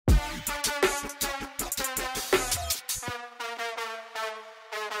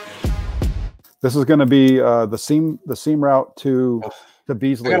This is going to be the seam route to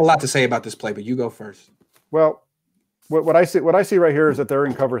Beasley. I got a lot to say about this play, but you go first. Well, what I see right here is that they're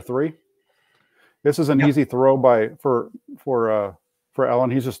in cover 3. This is an easy throw for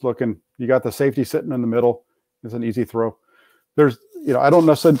Allen. He's just looking. You got the safety sitting in the middle. It's an easy throw. There's, I don't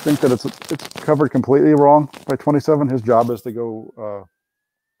necessarily think that it's covered completely wrong by 27. His job is to go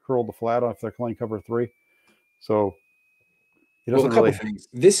curl the flat if they're playing cover 3. So he doesn't really. Things.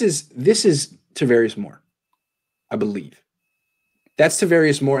 This is Tavarius Moore, I believe. That's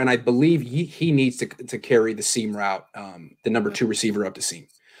Tavarius Moore, and I believe he needs to carry the seam route, the number 2 receiver up the seam.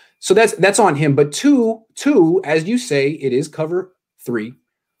 So that's on him. But two, as you say, it is cover 3.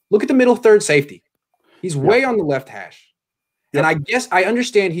 Look at the middle third safety. He's way on the left hash. And I guess I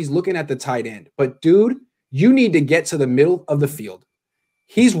understand he's looking at the tight end. But, dude, you need to get to the middle of the field.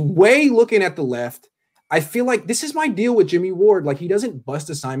 He's way looking at the left. I feel like this is my deal with Jimmy Ward. Like, he doesn't bust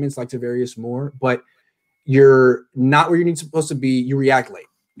assignments like Tavarius Moore, but you're not where you're supposed to be. You react late.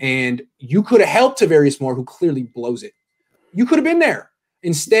 And you could have helped Tavarius Moore, who clearly blows it. You could have been there.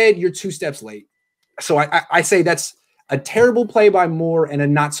 Instead, you're 2 steps late. So I say that's a terrible play by Moore and a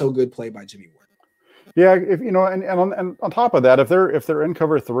not so good play by Jimmy Ward. Yeah, and on top of that, if they're in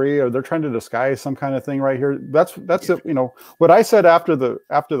cover 3 or they're trying to disguise some kind of thing right here, that's it. What I said after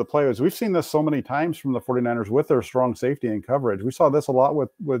the play was we've seen this so many times from the 49ers with their strong safety and coverage. We saw this a lot with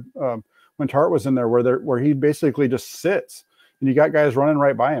when Tart was in there, where he basically just sits and you got guys running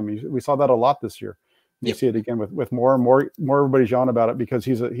right by him. We saw that a lot this year. You see it again with more and more. Everybody's yelling about it because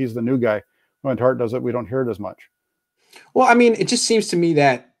he's the new guy. When Tart does it, we don't hear it as much. Well, I mean, it just seems to me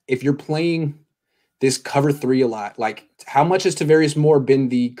that if you're playing this cover 3 a lot, like how much has Tavarius Moore been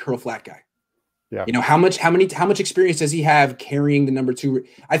the curl flat guy? Yeah. How much experience does he have carrying the number 2?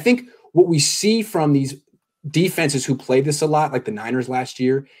 I think what we see from these defenses who play this a lot, like the Niners last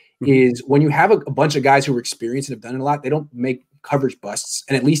year, is when you have a bunch of guys who are experienced and have done it a lot, they don't make coverage busts,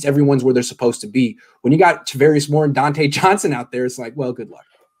 and at least everyone's where they're supposed to be. When you got Tavarius Moore and Dante Johnson out there, it's like, well, good luck.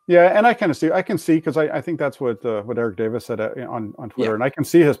 Yeah, and I can see because I think that's what Eric Davis said on Twitter, and I can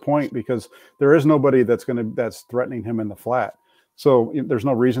see his point because there is nobody that's threatening him in the flat, so there's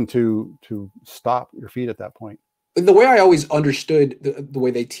no reason to stop your feet at that point. The way I always understood the way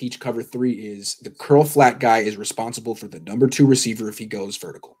they teach cover 3 is the curl flat guy is responsible for the number 2 receiver if he goes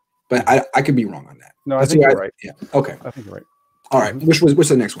vertical, but I could be wrong on that. No, I think you're right. Yeah, okay, I think you're right. All right, what's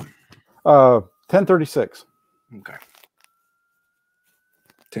the next one? 1036. Okay.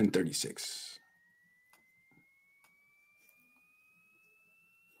 1036.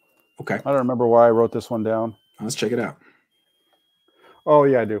 Okay. I don't remember why I wrote this one down. Let's check it out. Oh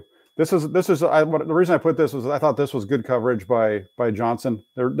yeah, I do. This is the reason I put this was I thought this was good coverage by Johnson.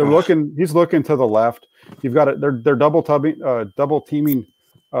 They're looking. He's looking to the left. You've got it. They're double teaming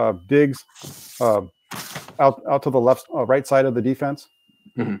Diggs out to the left right side of the defense.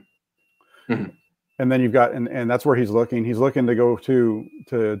 Mm-hmm. Mm-hmm. And then you've got and that's where he's looking. He's looking to go to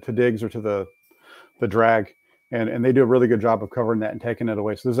Diggs or to the drag. And they do a really good job of covering that and taking it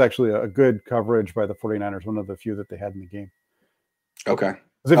away. So this is actually a good coverage by the 49ers, one of the few that they had in the game. Okay.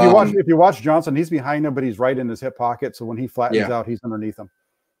 Because if you watch Johnson, he's behind him, but he's right in his hip pocket. So when he flattens out, he's underneath him.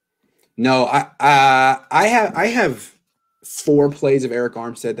 No, I have 4 plays of Eric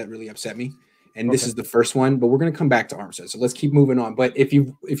Armstead that really upset me. And this is the first one, but we're going to come back to Armstead. So let's keep moving on. But if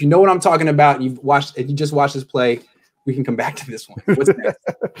you know what I'm talking about, and you just watched this play, we can come back to this one. What's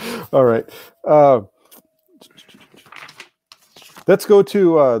next? All right. Let's go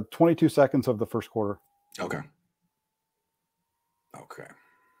to 22 seconds of the first quarter. Okay.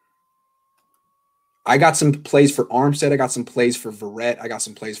 I got some plays for Armstead. I got some plays for Verrett. I got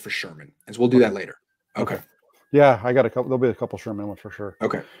some plays for Sherman. And we'll do that later. Okay. Yeah, I got a couple. There'll be a couple Sherman ones for sure.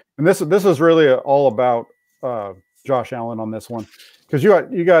 Okay. And this is really all about Josh Allen on this one because you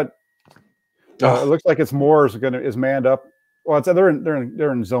got. It looks like it's Moore is manned up. Well, they're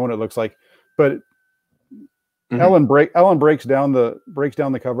in zone. It looks like, but Allen breaks down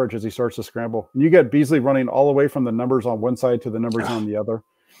the coverage as he starts to scramble. And you get Beasley running all the way from the numbers on one side to the numbers on the other.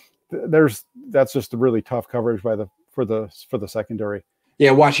 That's just a really tough coverage for the secondary.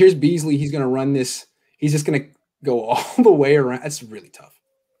 Yeah, watch. Here's Beasley. He's going to run this. He's just going to go all the way around. That's really tough.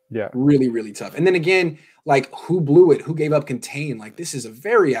 Yeah, really, really tough. And then again, like who blew it? Who gave up contain? Like this is a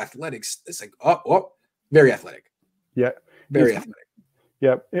very athletic. It's like very athletic. Yeah, very athletic.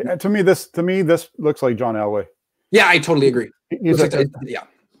 Yeah, to me this looks like John Elway. Yeah, I totally agree. He's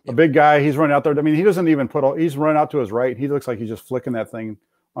a big guy. He's running out there. I mean, he doesn't even he's running out to his right. He looks like he's just flicking that thing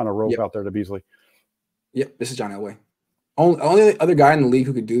on a rope out there to Beasley. Yep, this is John Elway. Only other guy in the league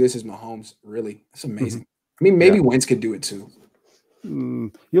who could do this is Mahomes. Really, that's amazing. I mean, maybe Wentz could do it too.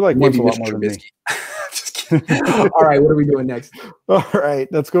 You like Maybe Wentz a lot Mr. more than me. Trubisky. Just kidding. All right, what are we doing next? All right,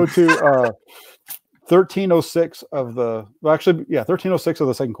 let's go to 13:06 of the. Well, actually, yeah, 13:06 of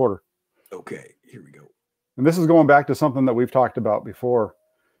the second quarter. Okay, here we go. And this is going back to something that we've talked about before.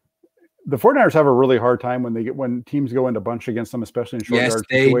 The 49ers have a really hard time when teams go into bunch against them, especially in short yard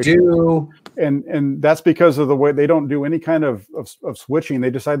situations. Yes, they do. And that's because of the way they don't do any kind of switching.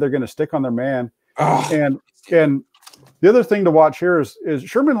 They decide they're going to stick on their man. Oh, and the other thing to watch here is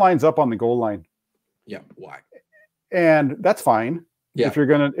Sherman lines up on the goal line. Yeah, why? And that's fine. Yeah. If you're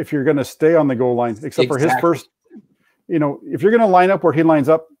gonna stay on the goal line, except for his first, if you're gonna line up where he lines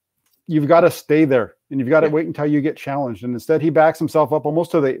up, you've got to stay there and you've got to wait until you get challenged. And instead he backs himself up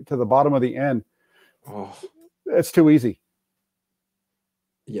almost to the bottom of the end. Oh, it's too easy.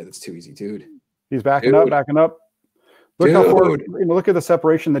 Yeah, that's too easy, dude. He's backing up. Look how far, look at the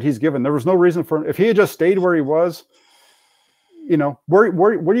separation that he's given. There was no reason for him. If he had just stayed where he was, what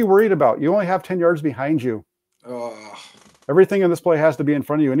are you worried about? You only have 10 yards behind you. Everything in this play has to be in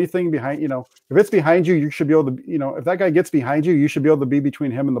front of you. Anything behind, if it's behind you, you should be able to, if that guy gets behind you, you should be able to be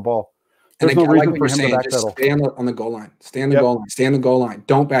between him and the ball. There's no reason for him to backpedal. Stay on the goal line. Stay on the goal line. Stay on the goal line.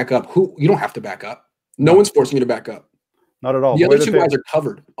 Don't back up. You don't have to back up. No one's forcing you to back up. Not at all. The other two guys are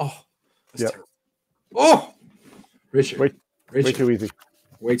covered. Oh, that's terrible. Oh, Richard. Way too easy.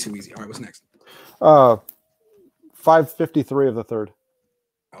 Way too easy. All right, what's next? 5:53 of the third.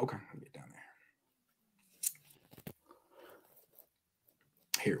 Okay, I'll get down there.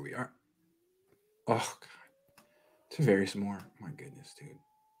 Here we are. Oh God, Tavarius Moore. My goodness, dude.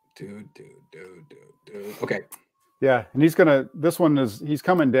 Okay. Yeah, and he's coming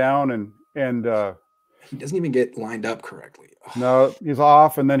down and he doesn't even get lined up correctly. Oh. No, he's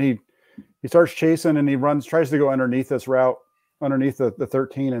off, and then he starts chasing and he tries to go underneath this route, underneath the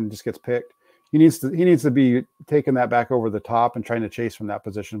 13, and just gets picked. He needs to be taking that back over the top and trying to chase from that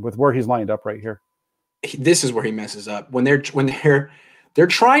position with where he's lined up right here. This is where he messes up when they're trying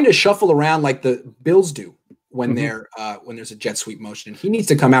to shuffle around like the Bills do when when there's a jet sweep motion, and he needs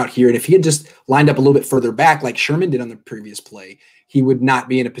to come out here. And if he had just lined up a little bit further back, like Sherman did on the previous play, he would not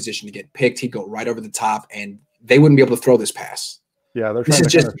be in a position to get picked. He'd go right over the top, and they wouldn't be able to throw this pass. Yeah, this is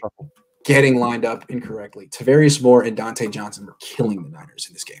just getting lined up incorrectly. Tavarius Moore and Dante Johnson were killing the Niners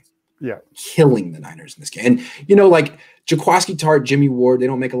in this game. Yeah, killing the Niners in this game. And like Jaquiski Tartt, Jimmy Ward, they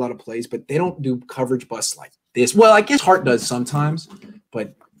don't make a lot of plays, but they don't do coverage busts like this. Well, I guess Hart does sometimes,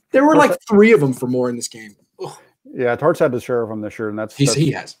 but there were like 3 of them for Moore in this game. Ugh. Yeah, Tartt's had to share of them this year, and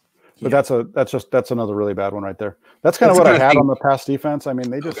he has. But that's another really bad one right there. That's kind of what I had on the pass defense. I mean,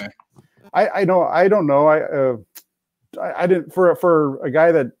 they just I don't know. I didn't for a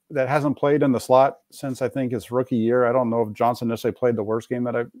guy that hasn't played in the slot since I think his rookie year. I don't know if Johnson necessarily played the worst game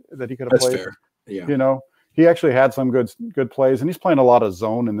that he could have played. Fair. Yeah. He actually had some good plays, and he's playing a lot of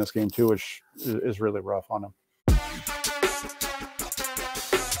zone in this game too, which is really rough on him.